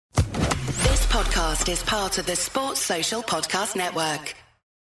podcast is part of the Sports Social Podcast Network.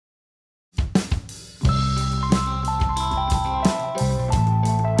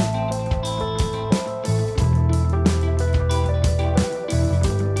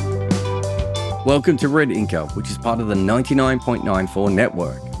 Welcome to Red Inker, which is part of the 99.94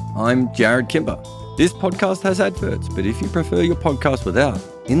 network. I'm Jared Kimber. This podcast has adverts, but if you prefer your podcast without,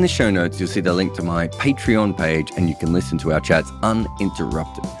 in the show notes you'll see the link to my Patreon page and you can listen to our chats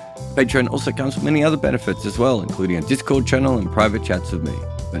uninterrupted. Patreon also comes with many other benefits as well, including a Discord channel and private chats with me.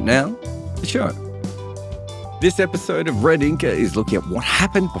 But now, the show. This episode of Red Inker is looking at what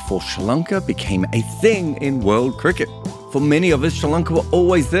happened before Sri Lanka became a thing in world cricket. For many of us, Sri Lanka were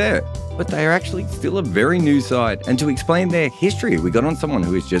always there, but they are actually still a very new side. And to explain their history, we got on someone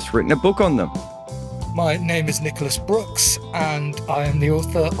who has just written a book on them. My name is Nicholas Brooks, and I am the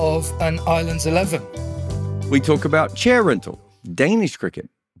author of An Islands 11. We talk about chair rental, Danish cricket,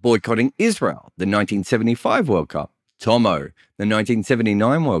 boycotting Israel, the 1975 World Cup, Tomo, the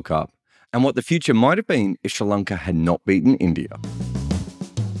 1979 World Cup, and what the future might have been if Sri Lanka had not beaten India.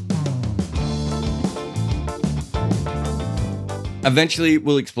 Eventually,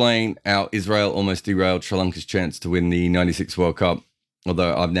 we'll explain how Israel almost derailed Sri Lanka's chance to win the 96 World Cup,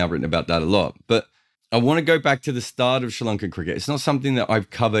 although I've now written about that a lot. But I want to go back to the start of Sri Lankan cricket. It's not something that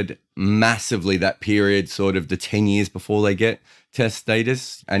I've covered massively, that period, sort of the 10 years before they get test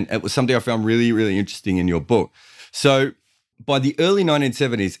status. And it was something I found really, really interesting in your book. So by the early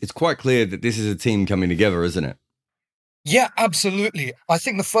 1970s, it's quite clear that this is a team coming together, isn't it? Yeah, absolutely. I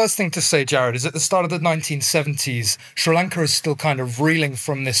think the first thing to say, Jared, is at the start of the 1970s, Sri Lanka is still kind of reeling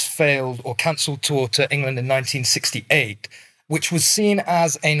from this failed or cancelled tour to England in 1968, which was seen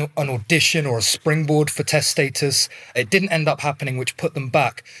as an audition or a springboard for test status. It didn't end up happening, which put them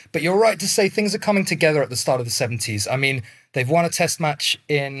back. But you're right to say things are coming together at the start of the 70s. I mean, they've won a test match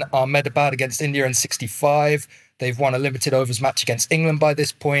in Ahmedabad against India in 65. They've won a limited overs match against England by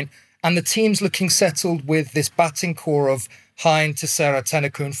this point. And the team's looking settled with this batting core of Hine, Tissera,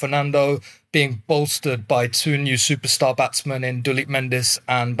 Tennekun, Fernando being bolstered by two new superstar batsmen in Duleep Mendis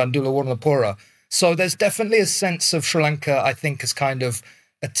and Bandula Warnapura. So there's definitely a sense of Sri Lanka, I think, as kind of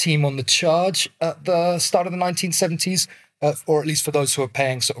a team on the charge at the start of the 1970s, or at least for those who are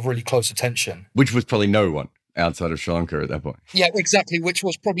paying sort of really close attention. Which was probably no one outside of Sri Lanka at that point. Yeah, exactly, which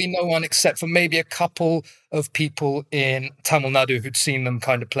was probably no one except for maybe a couple of people in Tamil Nadu who'd seen them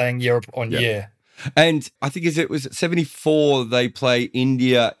kind of playing year on year. And I think it was 74, they play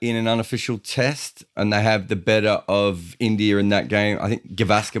India in an unofficial test and they have the better of India in that game. I think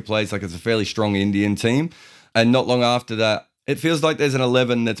Gavaskar plays like it's a fairly strong Indian team. And not long after that, it feels like there's an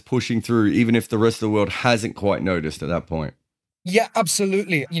 11 that's pushing through, even if the rest of the world hasn't quite noticed at that point. Yeah,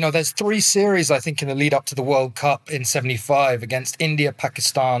 absolutely. You know, there's 3 series, I think, in the lead up to the World Cup in 75 against India,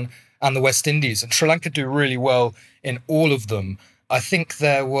 Pakistan, and the West Indies. And Sri Lanka do really well in all of them. I think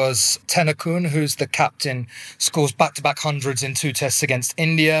there was Tennekun, who's the captain, scores back-to-back hundreds in 2 tests against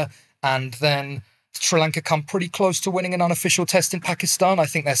India. And then Sri Lanka come pretty close to winning an unofficial test in Pakistan. I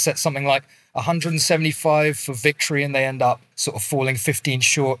think they're set something like 175 for victory, and they end up sort of falling 15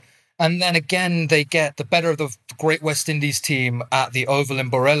 short. And then again, they get the better of the great West Indies team at the Oval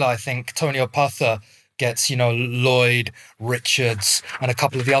in Borella. I think Tony Opatha gets, Lloyd, Richards, and a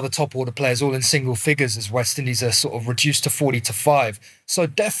couple of the other top order players all in single figures as West Indies are sort of reduced to 40-5. So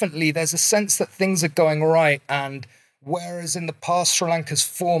definitely there's a sense that things are going right. And whereas in the past, Sri Lanka's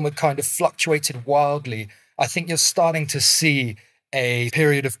form had kind of fluctuated wildly, I think you're starting to see a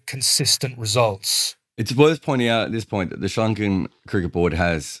period of consistent results. It's worth pointing out at this point that the Sri Lankan Cricket Board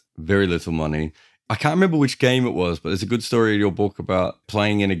has very little money. I can't remember which game it was, but there's a good story in your book about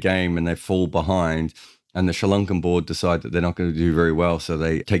playing in a game and they fall behind and the Sri Lankan board decide that they're not going to do very well, so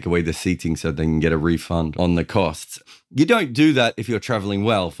they take away the seating so they can get a refund on the costs. You don't do that if you're traveling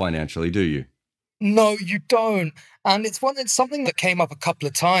well financially, do you? No, you don't. And it's something that came up a couple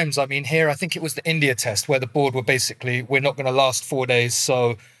of times. I mean, here, I think it was the India test where the board were basically, we're not going to last 4 days,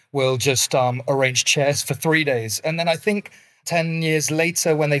 so we'll just arrange chairs for 3 days. And then I think 10 years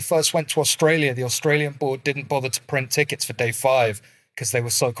later, when they first went to Australia, the Australian board didn't bother to print tickets for day 5 because they were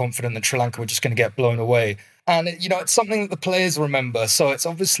so confident that Sri Lanka were just going to get blown away. And, it's something that the players remember. So it's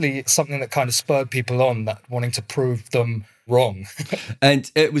obviously something that kind of spurred people on, that wanting to prove them wrong.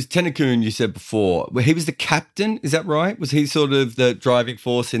 And it was Tennekun, you said before. He was the captain, is that right? Was he sort of the driving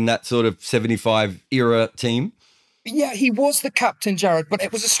force in that sort of 75 era team? Yeah, he was the captain, Jared, but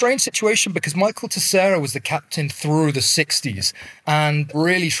it was a strange situation because Michael Tissera was the captain through the 60s and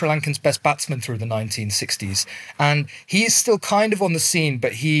really Sri Lankan's best batsman through the 1960s. And he is still kind of on the scene,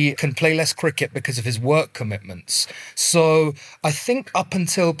 but he can play less cricket because of his work commitments. So I think up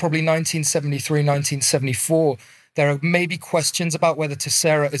until probably 1973, 1974, there are maybe questions about whether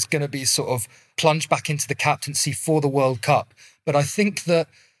Tissera is going to be sort of plunged back into the captaincy for the World Cup. But I think that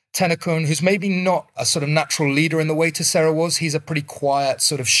Tennakun, who's maybe not a sort of natural leader in the way Tissera was, he's a pretty quiet,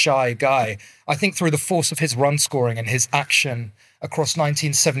 sort of shy guy. I think through the force of his run scoring and his action across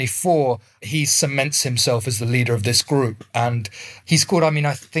 1974, he cements himself as the leader of this group. And he scored, I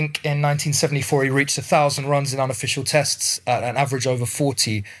think in 1974, he reached 1,000 runs in unofficial tests at an average over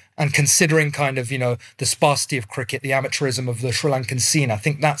 40. And considering kind of, the sparsity of cricket, the amateurism of the Sri Lankan scene, I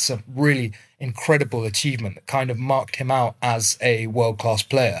think that's a really incredible achievement that kind of marked him out as a world-class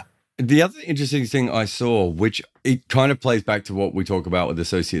player. The other interesting thing I saw, which it kind of plays back to what we talk about with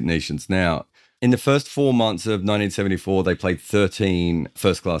associate nations now, in the first 4 months of 1974, they played 13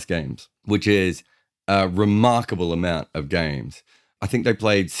 first-class games, which is a remarkable amount of games. I think they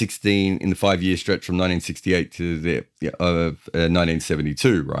played 16 in the 5-year stretch from 1968 to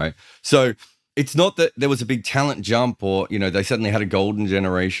 1972, right? So it's not that there was a big talent jump or, they suddenly had a golden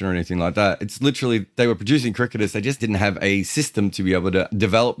generation or anything like that. It's literally they were producing cricketers. They just didn't have a system to be able to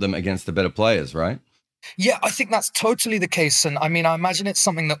develop them against the better players, right? Yeah, I think that's totally the case. And I imagine it's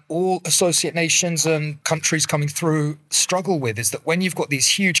something that all associate nations and countries coming through struggle with, is that when you've got these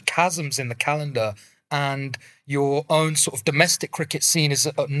huge chasms in the calendar and your own sort of domestic cricket scene is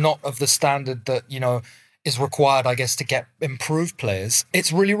not of the standard that, is required, I guess, to get improved players,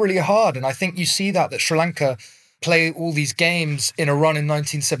 it's really, really hard. And I think you see that Sri Lanka play all these games in a run in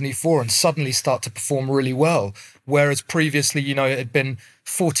 1974 and suddenly start to perform really well. Whereas previously, it had been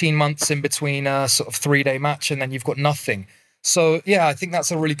 14 months in between a sort of 3-day match and then you've got nothing. So, yeah, I think that's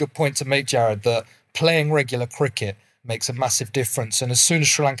a really good point to make, Jared, that playing regular cricket makes a massive difference. And as soon as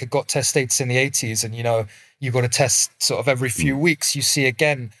Sri Lanka got test status in the 80s and, you got to test sort of every few weeks, you see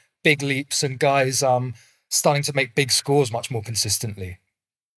again big leaps and guys starting to make big scores much more consistently.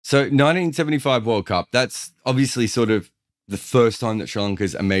 So 1975 World Cup, that's obviously sort of the first time that Sri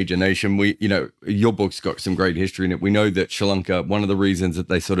Lanka's a major nation. Your book's got some great history in it. We know that Sri Lanka, one of the reasons that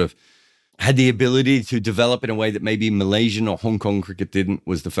they sort of had the ability to develop in a way that maybe Malaysian or Hong Kong cricket didn't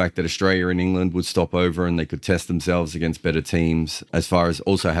was the fact that Australia and England would stop over and they could test themselves against better teams as far as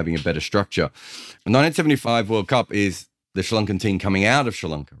also having a better structure. The 1975 World Cup is the Sri Lankan team coming out of Sri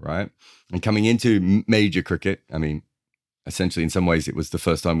Lanka, right? And coming into major cricket. Essentially, in some ways, it was the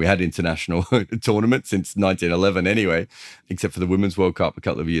first time we had international tournaments since 1911 anyway, except for the Women's World Cup a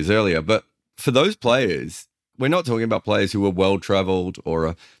couple of years earlier. But for those players, we're not talking about players who are well-traveled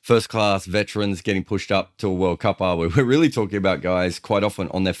or first-class veterans getting pushed up to a World Cup, are we? We're really talking about guys quite often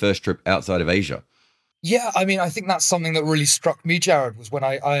on their first trip outside of Asia. Yeah, I think that's something that really struck me, Jared, was when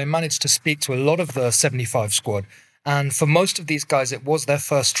I managed to speak to a lot of the 75 squad. And for most of these guys, it was their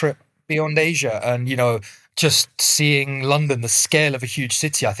first trip beyond Asia. And, just seeing London, the scale of a huge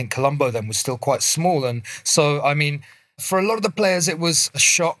city, I think Colombo then was still quite small. And so, for a lot of the players, it was a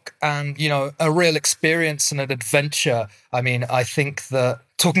shock and, a real experience and an adventure. I think that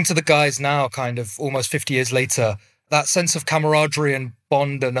talking to the guys now, kind of almost 50 years later, that sense of camaraderie and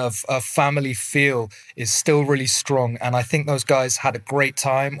bond and of a family feel is still really strong. And I think those guys had a great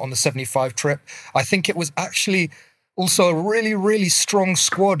time on the 75 trip. I think it was actually also a really, really strong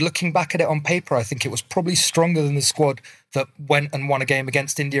squad. Looking back at it on paper, I think it was probably stronger than the squad that went and won a game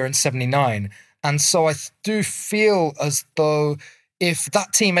against India in 79. And so I do feel as though if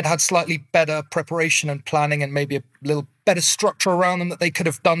that team had had slightly better preparation and planning and maybe a little better structure around them, that they could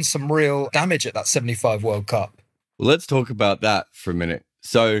have done some real damage at that 75 World Cup. Well, let's talk about that for a minute.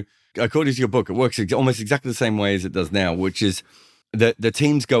 So according to your book, it works almost exactly the same way as it does now, which is that the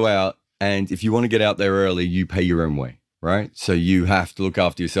teams go out, and if you want to get out there early, you pay your own way, right? So you have to look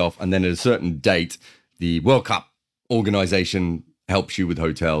after yourself. And then at a certain date, the World Cup organization helps you with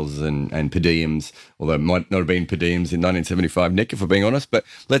hotels and per diems, although it might not have been per diems in 1975, Nick, if we're being honest, but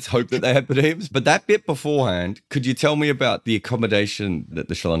let's hope that they had per diems. But that bit beforehand, could you tell me about the accommodation that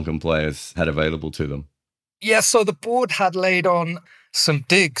the Sri Lankan players had available to them? Yeah, so the board had laid on some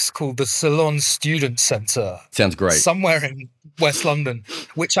digs called the Ceylon Student Centre. Sounds great. Somewhere in West London,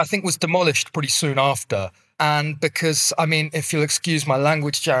 which I think was demolished pretty soon after. And because, if you'll excuse my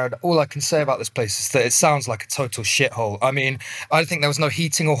language, Jared, all I can say about this place is that it sounds like a total shithole. I think there was no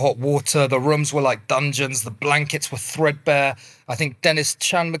heating or hot water. The rooms were like dungeons. The blankets were threadbare. I think Dennis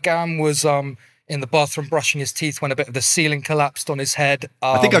Chanmugam was in the bathroom brushing his teeth when a bit of the ceiling collapsed on his head.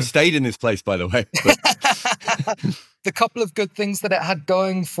 I think I've stayed in this place, by the way. The couple of good things that it had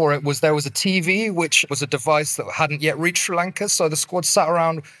going for it was there was a TV, which was a device that hadn't yet reached Sri Lanka. So the squad sat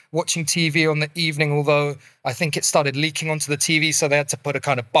around watching TV on the evening, although I think it started leaking onto the TV. So they had to put a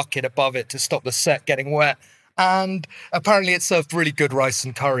kind of bucket above it to stop the set getting wet. And apparently it served really good rice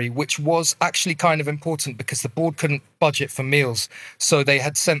and curry, which was actually kind of important because the board couldn't budget for meals. So they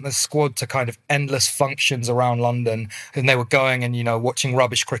had sent the squad to kind of endless functions around London, and they were going and, watching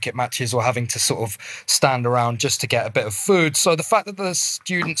rubbish cricket matches or having to sort of stand around just to get a bit of food. So the fact that the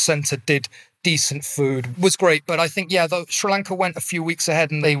student centre did decent food was great. But I think, though Sri Lanka went a few weeks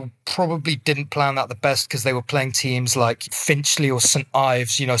ahead and they probably didn't plan that the best because they were playing teams like Finchley or St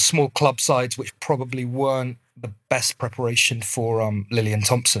Ives, small club sides, which probably weren't the best preparation for Lillian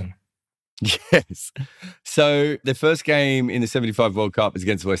Thompson. Yes. So the first game in the 75 World Cup is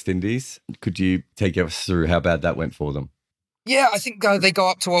against West Indies. Could you take us through how bad that went for them? Yeah, I think they go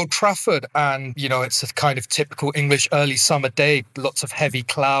up to Old Trafford and, it's a kind of typical English early summer day, lots of heavy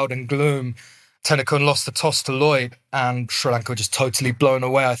cloud and gloom. Tennakun lost the toss to Lloyd and Sri Lanka were just totally blown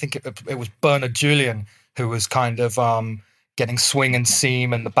away. I think it was Bernard Julian who was kind of getting swing and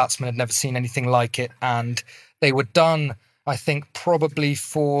seam, and the batsman had never seen anything like it. And they were done, I think, probably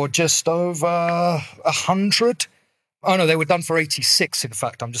for just over 100. Oh, no, they were done for 86, in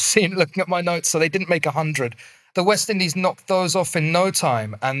fact. I'm just looking at my notes. So they didn't make 100. The West Indies knocked those off in no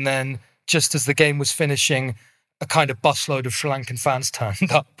time. And then just as the game was finishing, a kind of busload of Sri Lankan fans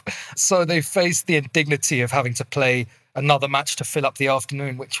turned up. So they faced the indignity of having to play another match to fill up the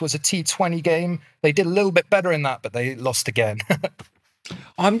afternoon, which was a T20 game. They did a little bit better in that, but they lost again.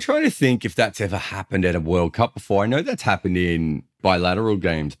 I'm trying to think if that's ever happened at a World Cup before. I know that's happened in bilateral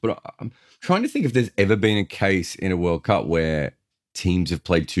games, but I'm trying to think if there's ever been a case in a World Cup where teams have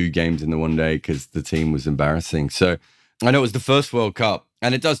played 2 games in the one day because the team was embarrassing. So I know it was the first World Cup,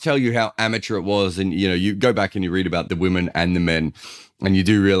 and it does tell you how amateur it was. And, you go back and you read about the women and the men, and you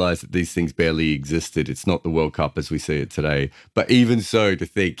do realize that these things barely existed. It's not the World Cup as we see it today. But even so, to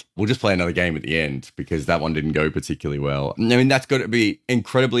think, we'll just play another game at the end because that one didn't go particularly well. I mean, that's got to be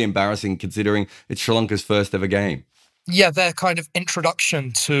incredibly embarrassing considering it's Sri Lanka's first ever game. Yeah, their kind of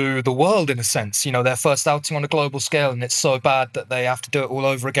introduction to the world, in a sense, their first outing on a global scale, and it's so bad that they have to do it all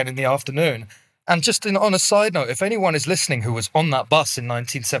over again in the afternoon. And just on a side note, if anyone is listening who was on that bus in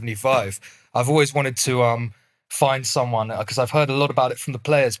 1975, I've always wanted to find someone, because I've heard a lot about it from the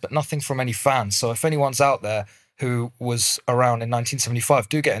players, but nothing from any fans. So if anyone's out there who was around in 1975,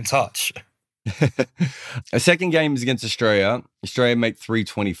 do get in touch. A second game is against Australia. Australia make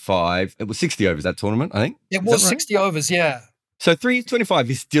 325. It was 60 overs, that tournament, I think. It was 60 overs, yeah. So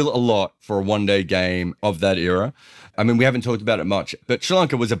 325 is still a lot for a one-day game of that era. I mean, we haven't talked about it much, but Sri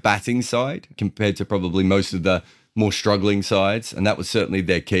Lanka was a batting side compared to probably most of the more struggling sides, and that was certainly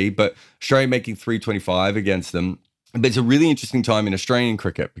their key. But Australia making 325 against them. But it's a really interesting time in Australian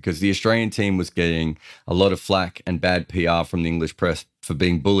cricket because the Australian team was getting a lot of flack and bad PR from the English press for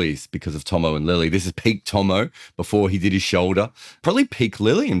being bullies because of Tomo and Lillee. This is peak Tomo before he did his shoulder. Probably peak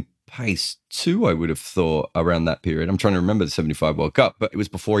Lillee in pace too, I would have thought, around that period. I'm trying to remember the 75 World Cup, but it was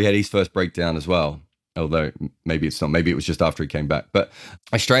before he had his first breakdown as well. Although maybe it's not. Maybe it was just after he came back. But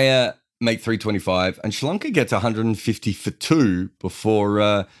Australia make 325 and Sri Lanka gets 150 for 2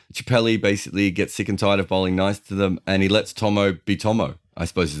 before Chappelli basically gets sick and tired of bowling nice to them and he lets Tomo be Tomo, I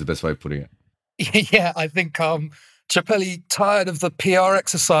suppose is the best way of putting it. Yeah, I think Chappelli tired of the PR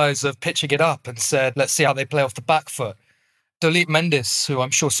exercise of pitching it up and said, let's see how they play off the back foot. Duleep Mendis, who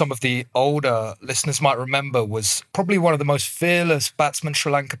I'm sure some of the older listeners might remember, was probably one of the most fearless batsmen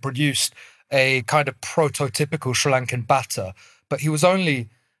Sri Lanka produced, a kind of prototypical Sri Lankan batter. But he was only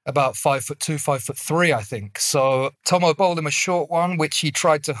about 5'2", 5'3", I think. So Tomo bowled him a short one, which he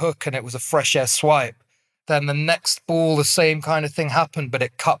tried to hook, and it was a fresh air swipe. Then the next ball, the same kind of thing happened, but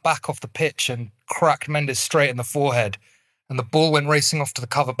it cut back off the pitch and cracked Mendis straight in the forehead. And the ball went racing off to the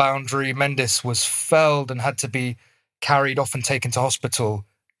cover boundary. Mendis was felled and had to be carried off and taken to hospital.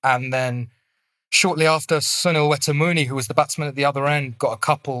 And then shortly after, Sunil Wetamuni, who was the batsman at the other end, got a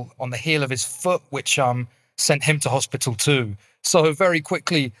couple on the heel of his foot, which sent him to hospital too. So very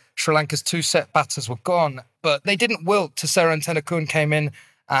quickly, Sri Lanka's 2 set batters were gone, but they didn't wilt. Tessera and Tennakun came in,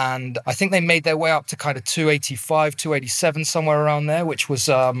 and I think they made their way up to kind of 285, 287, somewhere around there, which was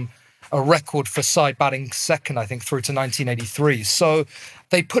a record for side batting second, I think, through to 1983. So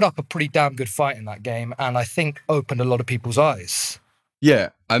they put up a pretty damn good fight in that game, and I think opened a lot of people's eyes. Yeah,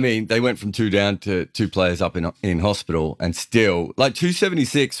 I mean, they went from 2 down to 2 players up in hospital, and still, like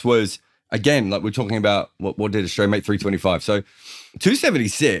 276 was, again, like we're talking about, what did Australia make 325? So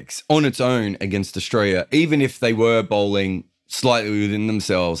 276 on its own against Australia, even if they were bowling slightly within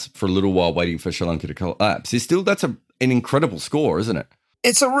themselves for a little while, waiting for Sri Lanka to collapse. That's an incredible score, isn't it?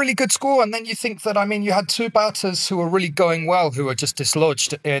 It's a really good score. And then you think that, you had two batters who were really going well, who were just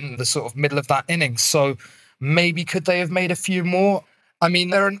dislodged in the sort of middle of that innings. So maybe could they have made a few more?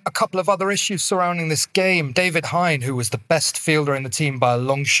 There are a couple of other issues surrounding this game. David Hine, who was the best fielder in the team by a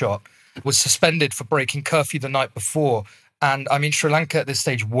long shot, was suspended for breaking curfew the night before. And Sri Lanka at this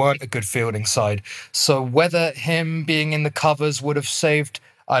stage weren't a good fielding side. So whether him being in the covers would have saved,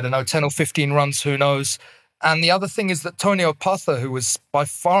 10 or 15 runs, who knows? And the other thing is that Tony Opatha, who was by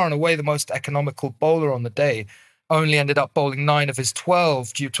far and away the most economical bowler on the day, only ended up bowling 9 of his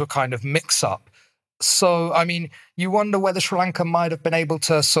 12 due to a kind of mix-up. So, you wonder whether Sri Lanka might have been able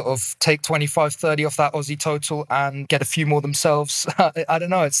to sort of take 25, 30 off that Aussie total and get a few more themselves. I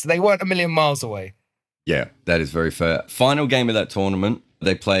don't know. They weren't a million miles away. Yeah, that is very fair. Final game of that tournament,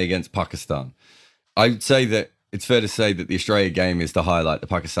 they play against Pakistan. I would say that it's fair to say that the Australia game is the highlight. The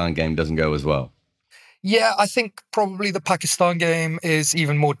Pakistan game doesn't go as well. Yeah, I think probably the Pakistan game is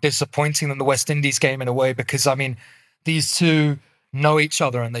even more disappointing than the West Indies game in a way because, these two know each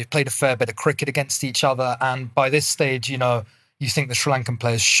other and they've played a fair bit of cricket against each other. And by this stage, you think the Sri Lankan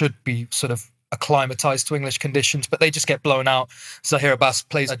players should be sort of acclimatized to English conditions, but they just get blown out. Zaheer Abbas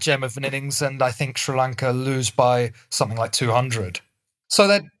plays a gem of an innings and I think Sri Lanka lose by something like 200. So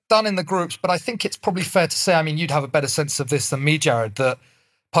they're done in the groups, but I think it's probably fair to say, you'd have a better sense of this than me, Jared, that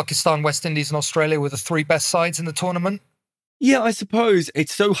Pakistan, West Indies and Australia were the three best sides in the tournament. Yeah, I suppose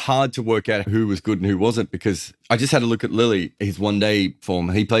it's so hard to work out who was good and who wasn't because I just had a look at Lilly, his one-day form.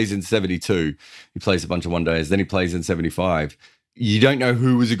 He plays in 72. He plays a bunch of one-days. Then he plays in 75. You don't know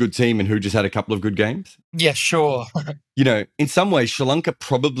who was a good team and who just had a couple of good games. Yeah, sure. In some ways, Sri Lanka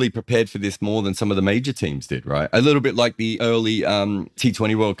probably prepared for this more than some of the major teams did, right? A little bit like the early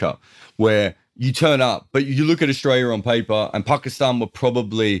T20 World Cup where you turn up, but you look at Australia on paper and Pakistan were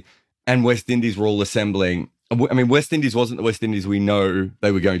probably, and West Indies were all assembling. West Indies wasn't the West Indies we know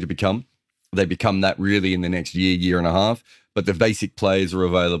they were going to become. They become that really in the next year and a half, but the basic players are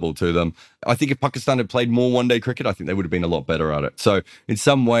available to them. I think if Pakistan had played more one-day cricket, I think they would have been a lot better at it. So in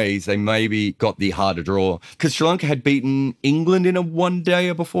some ways, they maybe got the harder draw because Sri Lanka had beaten England in a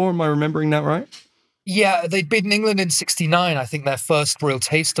one-dayer before. Am I remembering that right? Yeah, they'd beaten England in 69, I think their first real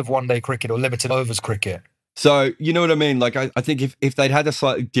taste of one-day cricket or limited overs cricket. So, you know what I mean? Like, I think if they'd had a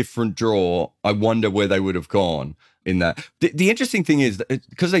slightly different draw, I wonder where they would have gone in that. The interesting thing is, that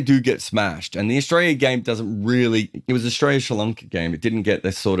because they do get smashed, and the Australia game doesn't really, it was Australia-Sri Lanka game. It didn't get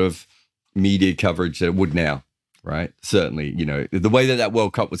this sort of media coverage that it would now, right? Certainly, the way that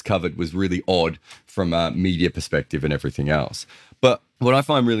World Cup was covered was really odd from a media perspective and everything else. But what I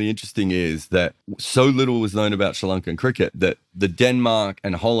find really interesting is that so little was known about Sri Lankan cricket that the Denmark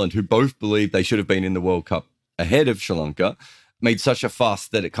and Holland, who both believed they should have been in the World Cup ahead of Sri Lanka, made such a fuss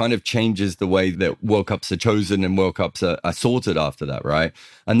that it kind of changes the way that World Cups are chosen and World Cups are sorted after that, right?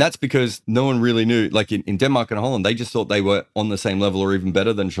 And that's because no one really knew, like in Denmark and Holland, they just thought they were on the same level or even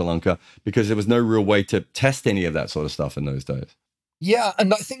better than Sri Lanka because there was no real way to test any of that sort of stuff in those days. Yeah,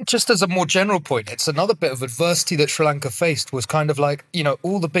 and I think just as a more general point, it's another bit of adversity that Sri Lanka faced was kind of like,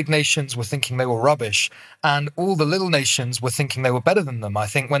 all the big nations were thinking they were rubbish and all the little nations were thinking they were better than them. I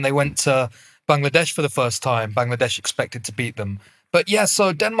think when they went to Bangladesh for the first time, Bangladesh expected to beat them. But yeah,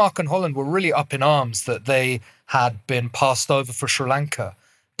 so Denmark and Holland were really up in arms that they had been passed over for Sri Lanka.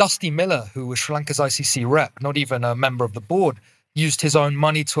 Dusty Miller, who was Sri Lanka's ICC rep, not even a member of the board, used his own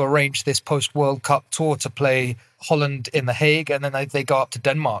money to arrange this post-World Cup tour to play Holland in The Hague, and then they go up to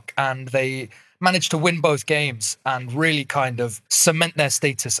Denmark, and they managed to win both games and really kind of cement their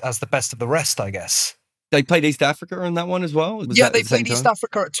status as the best of the rest, I guess. They played East Africa in that one as well? Yeah, they played East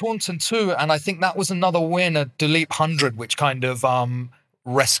Africa at Taunton too, and I think that was another win, a Duleep 100, which kind of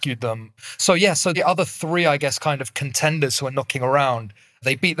rescued them. So the other three, I guess, kind of contenders who are knocking around,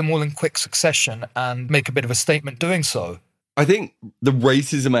 they beat them all in quick succession and make a bit of a statement doing so. I think the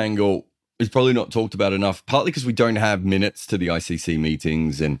racism angle is probably not talked about enough, partly because we don't have minutes to the ICC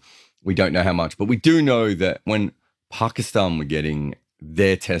meetings and we don't know how much, but we do know that when Pakistan were getting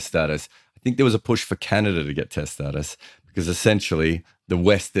their test status, I think there was a push for Canada to get test status because essentially the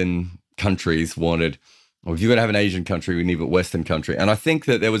Western countries wanted, well, if you're going to have an Asian country, we need a Western country. And I think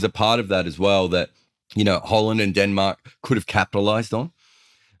that there was a part of that as well that, Holland and Denmark could have capitalized on.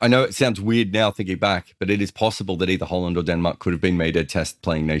 I know it sounds weird now thinking back, but it is possible that either Holland or Denmark could have been made a test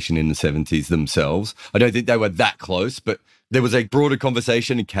playing nation in the 70s themselves. I don't think they were that close, but there was a broader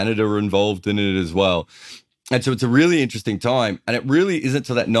conversation and Canada were involved in it as well. And so it's a really interesting time. And it really isn't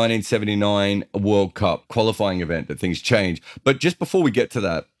till that 1979 World Cup qualifying event that things change. But just before we get to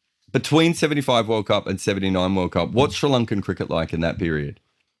that, Between 75 World Cup and 79 World Cup, what's Sri Lankan cricket like in that period?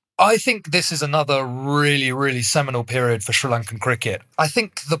 I think this is another really, really seminal period for Sri Lankan cricket. I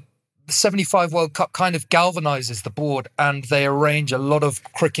think the 75 World Cup kind of galvanizes the board and they arrange a lot of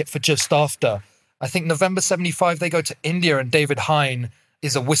cricket for just after. I think November 75, they go to India and David Hine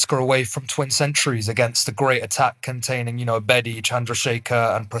is a whisker away from twin centuries against a great attack containing, Bedi,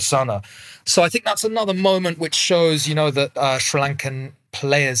 Chandrasekhar and Prasanna. So I think that's another moment which shows, that Sri Lankan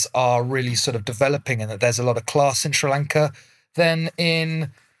players are really sort of developing and that there's a lot of class in Sri Lanka. Then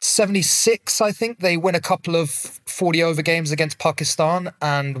in 76, I think, they win a couple of 40-over games against Pakistan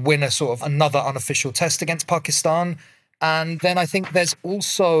and win a sort of another unofficial test against Pakistan. And then I think there's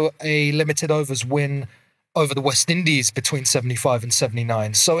also a limited overs win over the West Indies between 75 and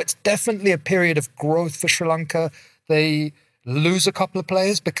 79. So it's definitely a period of growth for Sri Lanka. They lose a couple of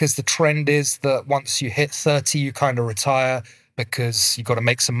players because the trend is that once you hit 30, you kind of retire because you've got to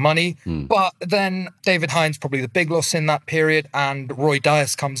make some money. But then David Hine's probably the big loss in that period, and Roy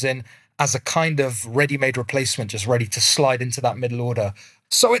Dias comes in as a kind of ready-made replacement, just ready to slide into that middle order.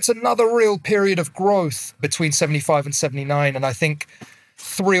 So it's another real period of growth between 75 and 79, and I think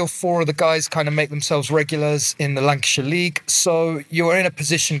 3 or 4 of the guys kind of make themselves regulars in the Lancashire League. So you're in a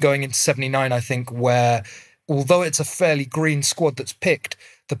position going into 79, I think, where although it's a fairly green squad that's picked,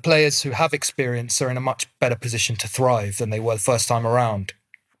 the players who have experience are in a much better position to thrive than they were the first time around.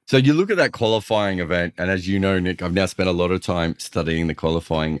 So you look at that qualifying event, and as you know, Nick, I've now spent a lot of time studying the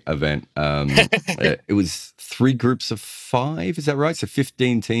qualifying event. It was 3 groups of 5, is that right? So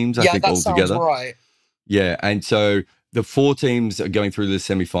 15 teams, I think, altogether. Yeah, that sounds right. Yeah, and so the 4 teams are going through the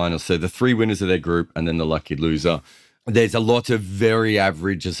semi-finals. So the 3 winners of their group and then the lucky loser. There's a lot of very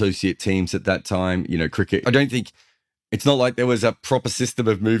average associate teams at that time. Cricket, I don't think, it's not like there was a proper system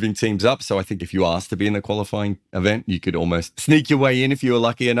of moving teams up. So I think if you asked to be in the qualifying event, you could almost sneak your way in if you were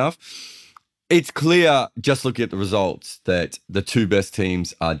lucky enough. It's clear, just looking at the results, that the 2 best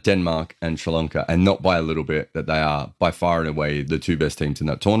teams are Denmark and Sri Lanka, and not by a little bit, that they are by far and away the 2 best teams in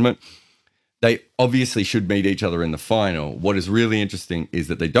that tournament. They obviously should meet each other in the final. What is really interesting is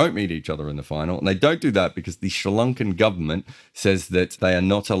that they don't meet each other in the final. And they don't do that because the Sri Lankan government says that they are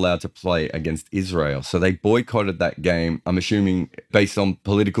not allowed to play against Israel. So they boycotted that game, I'm assuming based on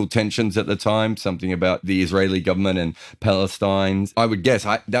political tensions at the time, something about the Israeli government and Palestine. I would guess.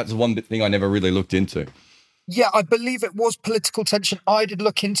 That's one thing I never really looked into. Yeah, I believe it was political tension. I did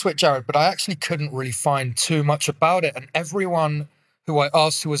look into it, Jared, but I actually couldn't really find too much about it. And everyone who I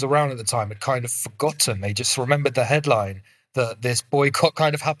asked who was around at the time had kind of forgotten. They just remembered the headline that this boycott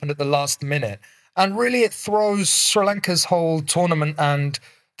kind of happened at the last minute. And really it throws Sri Lanka's whole tournament and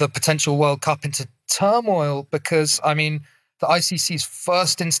the potential World Cup into turmoil because, the ICC's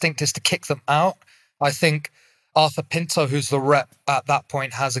first instinct is to kick them out. I think Arthur Pinto, who's the rep at that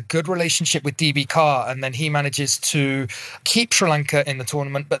point, has a good relationship with DB Carr, and then he manages to keep Sri Lanka in the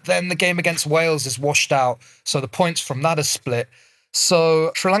tournament. But then the game against Wales is washed out, so the points from that are split.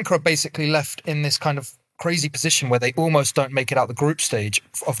 So Sri Lanka are basically left in this kind of crazy position where they almost don't make it out the group stage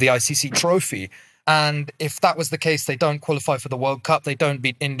of the ICC trophy. And if that was the case, they don't qualify for the World Cup, they don't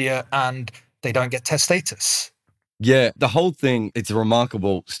beat India, and they don't get test status. Yeah, the whole thing, it's a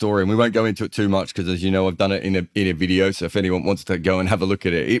remarkable story, and we won't go into it too much because, as you know, I've done it in a video, so if anyone wants to go and have a look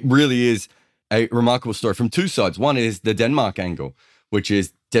at it, it really is a remarkable story from 2 sides. One is the Denmark angle, which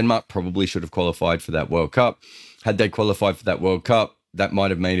is Denmark probably should have qualified for that World Cup. Had they qualified for that World Cup, that might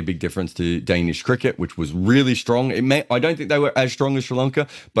have made a big difference to Danish cricket, which was really strong. I don't think they were as strong as Sri Lanka,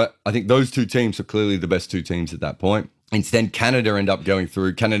 but I think those 2 teams are clearly the best 2 teams at that point. Instead, Canada end up going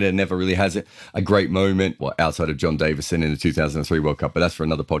through. Canada never really has a great moment, outside of John Davison in the 2003 World Cup, but that's for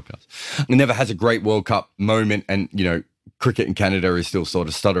another podcast. It never has a great World Cup moment, and, cricket in Canada is still sort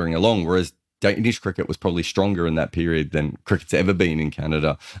of stuttering along, whereas Danish cricket was probably stronger in that period than cricket's ever been in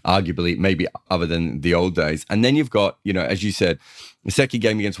Canada, arguably, maybe other than the old days. And then you've got, as you said, the second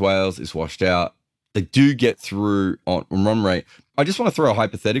game against Wales is washed out. They do get through on run rate. I just want to throw a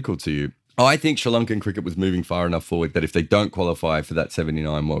hypothetical to you. I think Sri Lankan cricket was moving far enough forward that if they don't qualify for that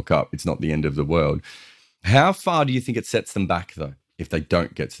 79 World Cup, it's not the end of the world. How far do you think it sets them back, though, if they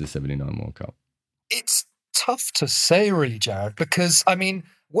don't get to the 79 World Cup? It's tough to say, really, Jared, because,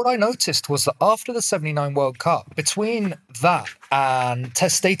 what I noticed was that after the 79 World Cup, between that and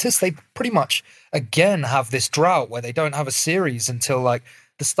test status, they pretty much, again, have this drought where they don't have a series until,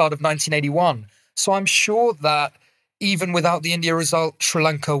 the start of 1981. So I'm sure that even without the India result, Sri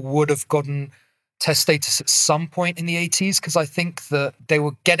Lanka would have gotten test status at some point in the 80s, because I think that they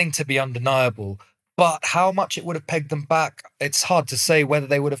were getting to be undeniable. But how much it would have pegged them back, it's hard to say. Whether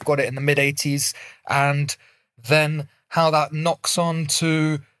they would have got it in the mid-80s, and then how that knocks on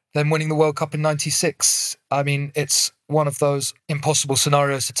to them winning the World Cup in 96. I mean, it's one of those impossible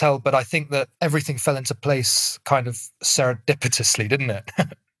scenarios to tell, but I think that everything fell into place kind of serendipitously, didn't it?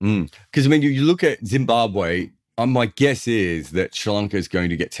 Because, I mean, you look at Zimbabwe, my guess is that Sri Lanka is going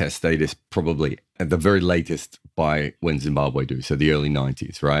to get test status probably at the very latest by when Zimbabwe do, so the early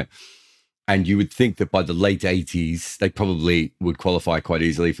 90s, right? And you would think that by the late 80s, they probably would qualify quite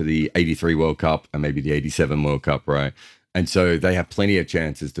easily for the 83 World Cup and maybe the 87 World Cup, right? And so they have plenty of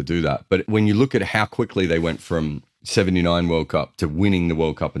chances to do that. But when you look at how quickly they went from 79 World Cup to winning the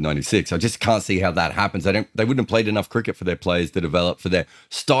World Cup in 96, I just can't see how that happens. They wouldn't have played enough cricket for their players to develop, for their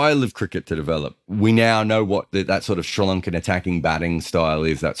style of cricket to develop. We now know what that sort of Sri Lankan attacking batting style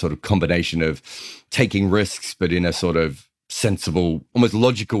is, that sort of combination of taking risks, but in a sort of sensible, almost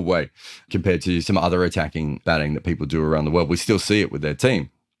logical way compared to some other attacking batting that people do around the world. We still see it with their team.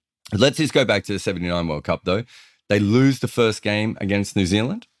 Let's just go back to the 79 World Cup, though. They lose the first game against New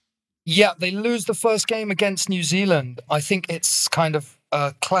Zealand. Yeah, they lose the first game against New Zealand. I think it's kind of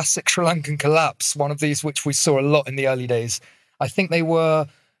a classic Sri Lankan collapse, one of these which we saw a lot in the early days. I think they were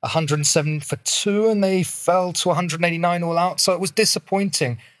 107 for 2 and they fell to 189 all out. So it was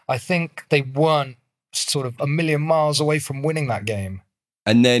disappointing. I think they weren't sort of a million miles away from winning that game.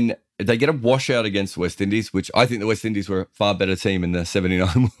 And then they get a washout against West Indies, which I think the West Indies were a far better team in the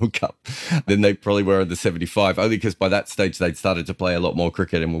 79 World Cup than they probably were in the 75, only because by that stage they'd started to play a lot more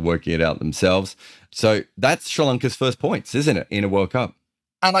cricket and were working it out themselves. So that's Sri Lanka's first points, isn't it, in a World Cup?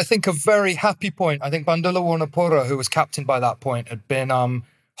 And I think a very happy point. I think Bandula Warnapura, who was captain by that point, had been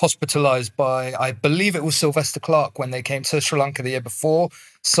hospitalised by, I believe it was Sylvester Clarke when they came to Sri Lanka the year before.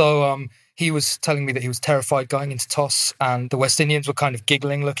 So he was telling me that he was terrified going into toss, and the West Indians were kind of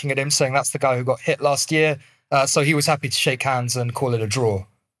giggling, looking at him, saying that's the guy who got hit last year. So he was happy to shake hands and call it a draw.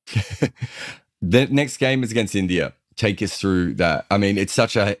 The next game is against India. Take us through that. I mean, it's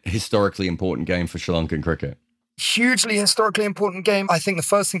such a historically important game for Sri Lankan cricket. Hugely historically important game. I think the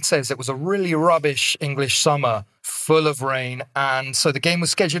first thing to say is it was a really rubbish English summer, full of rain. And so the game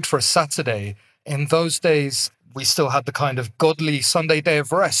was scheduled for a Saturday. In those days, we still had the kind of godly Sunday day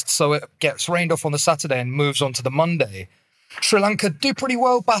of rest. So it gets rained off on the Saturday and moves on to the Monday. Sri Lanka do pretty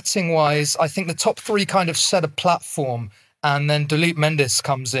well batting-wise. I think the top three kind of set a platform. And then Duleep Mendis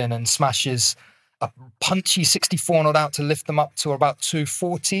comes in and smashes a punchy 64 not out to lift them up to about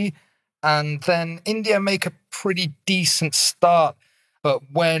 240. And then India make a pretty decent start. But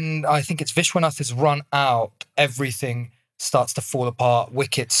when I think it's Vishwanath is run out, everything starts to fall apart.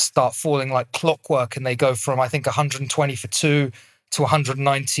 Wickets start falling like clockwork, and they go from, I think, 120 for 2 to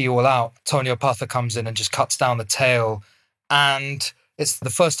 190 all out. Tony Opatha comes in and just cuts down the tail. And it's the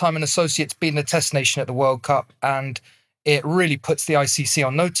first time an associate's beaten a test nation at the World Cup, and it really puts the ICC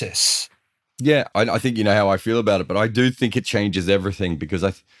on notice. Yeah, I think you know how I feel about it, but I do think it changes everything because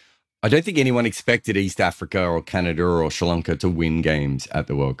I don't think anyone expected East Africa or Canada or Sri Lanka to win games at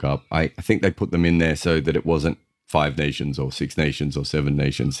the World Cup. I think they put them in there so that it wasn't 5 nations or 6 nations or 7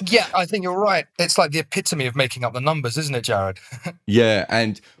 nations. Yeah, I think you're right. It's like the epitome of making up the numbers, isn't it, Jared? Yeah,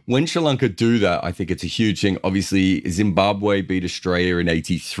 and when Sri Lanka do that, I think it's a huge thing. Obviously, Zimbabwe beat Australia in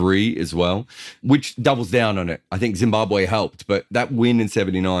 83 as well, which doubles down on it. I think Zimbabwe helped, but that win in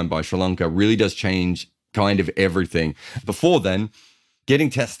 79 by Sri Lanka really does change kind of everything. Before then, getting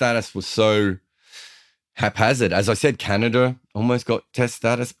test status was so haphazard. As I said, Canada almost got test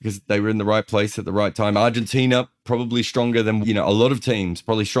status because they were in the right place at the right time. Argentina, probably stronger than, a lot of teams,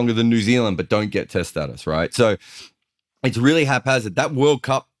 probably stronger than New Zealand, but don't get test status, right? So it's really haphazard. That World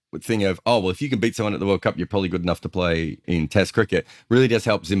Cup thing of, if you can beat someone at the World Cup, you're probably good enough to play in test cricket, really does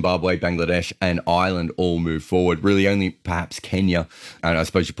help Zimbabwe, Bangladesh, and Ireland all move forward. Really only perhaps Kenya, and I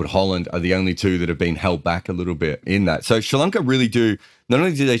suppose you put Holland, are the only two that have been held back a little bit in that. So Sri Lanka really do, not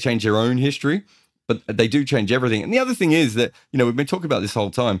only do they change their own history, but they do change everything. And the other thing is that, we've been talking about this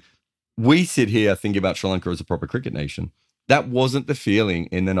whole time. We sit here thinking about Sri Lanka as a proper cricket nation. That wasn't the feeling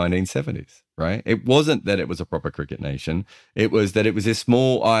in the 1970s, right? It wasn't that it was a proper cricket nation. It was that it was a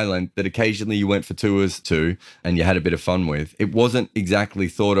small island that occasionally you went for tours to and you had a bit of fun with. It wasn't exactly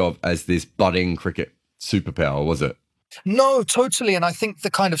thought of as this budding cricket superpower, was it? No, totally. And I think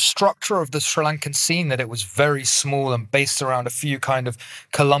the kind of structure of the Sri Lankan scene, that it was very small and based around a few kind of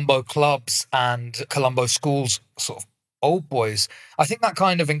Colombo clubs and Colombo schools, sort of old boys, I think that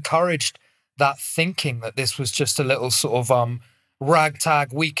kind of encouraged that thinking that this was just a little sort of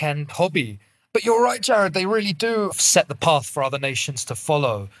ragtag weekend hobby. But you're right, Jared, they really do set the path for other nations to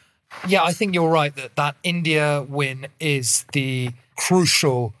follow. Yeah, I think you're right that India win is the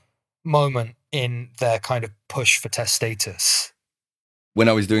crucial moment in their kind of push for test status. When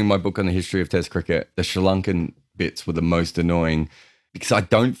I was doing my book on the history of test cricket, the Sri Lankan bits were the most annoying because I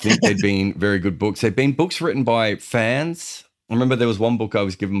don't think they'd been very good books. They'd been books written by fans. I remember there was one book I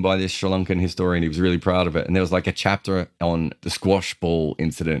was given by this Sri Lankan historian. He was really proud of it. And there was like a chapter on the squash ball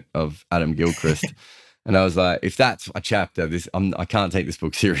incident of Adam Gilchrist. And I was like, if that's a chapter, I can't take this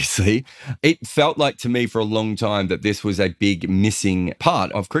book seriously. It felt like to me for a long time that this was a big missing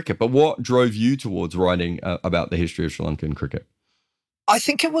part of cricket. But what drove you towards writing about the history of Sri Lankan cricket? I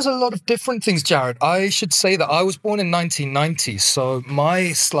think it was a lot of different things, Jared. I should say that I was born in 1990, so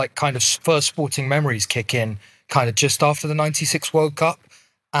my kind of first sporting memories kick in kind of just after the 96 World Cup.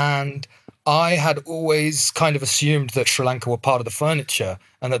 And I had always kind of assumed that Sri Lanka were part of the furniture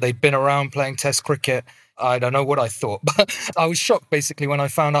and that they'd been around playing Test cricket. I don't know what I thought, but I was shocked basically when I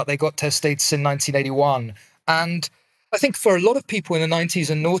found out they got Test status in 1981. And I think for a lot of people in the 90s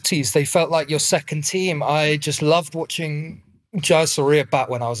and noughties, they felt like your second team. I just loved watching Jayasuriya bat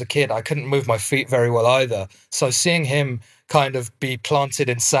when I was a kid. I couldn't move my feet very well either. So seeing him kind of be planted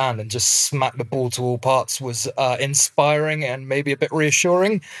in sand and just smack the ball to all parts was inspiring and maybe a bit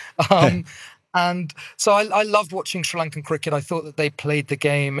reassuring. And so I loved watching Sri Lankan cricket. I thought that they played the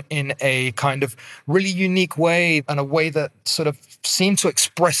game in a kind of really unique way and a way that sort of seemed to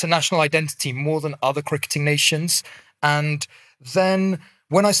express a national identity more than other cricketing nations. And then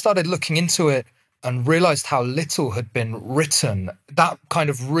when I started looking into it and realized how little had been written, that kind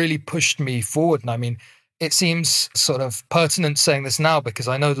of really pushed me forward. And I mean, it seems sort of pertinent saying this now because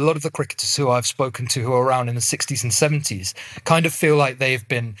I know a lot of the cricketers who I've spoken to who are around in the 60s and 70s kind of feel like they've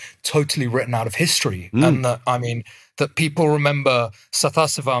been totally written out of history. And that people remember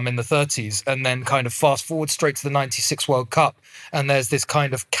Sathasivam in the 30s and then kind of fast forward straight to the 96 World Cup. And there's this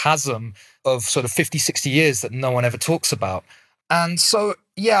kind of chasm of sort of 50, 60 years that no one ever talks about. And so,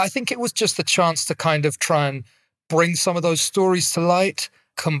 yeah, I think it was just the chance to kind of try and bring some of those stories to light,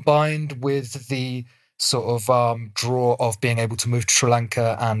 combined with the sort of draw of being able to move to Sri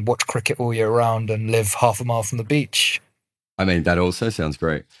Lanka and watch cricket all year round and live half a mile from the beach. I mean, that also sounds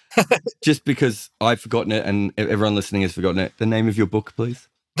great. Just because I've forgotten it and everyone listening has forgotten it, the name of your book, please?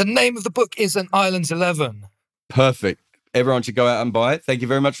 The name of the book is An Island's 11. Perfect. Everyone should go out and buy it. Thank you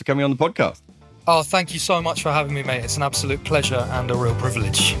very much for coming on the podcast. Oh, thank you so much for having me, mate. It's an absolute pleasure and a real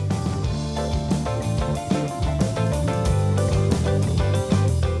privilege.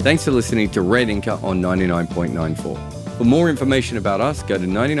 Thanks for listening to Red Inca on 99.94. For more information about us, go to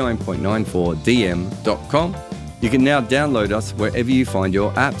 99.94dm.com. You can now download us wherever you find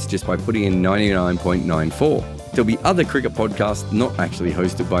your apps just by putting in 99.94. There'll be other cricket podcasts not actually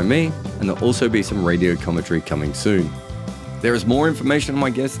hosted by me, and there'll also be some radio commentary coming soon. There is more information on my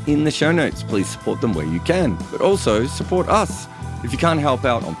guests in the show notes. Please support them where you can, but also support us. If you can't help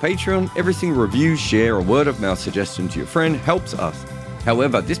out on Patreon, every single review, share, or word of mouth suggestion to your friend helps us.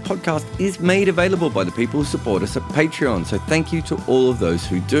 However, this podcast is made available by the people who support us at Patreon, so thank you to all of those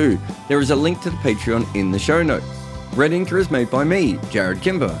who do. There is a link to the Patreon in the show notes. Red Inca is made by me, Jared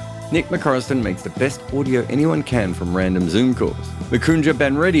Kimber. Nick McCorriston makes the best audio anyone can from random Zoom calls. Mukunja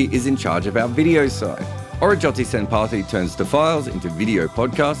Banreddy is in charge of our video side. Orajoti Senpati turns the files into video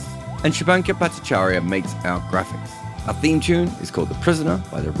podcasts, and Shubhankar Bhattacharya makes our graphics. Our theme tune is called The Prisoner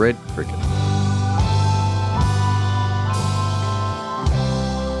by the Red Cricket.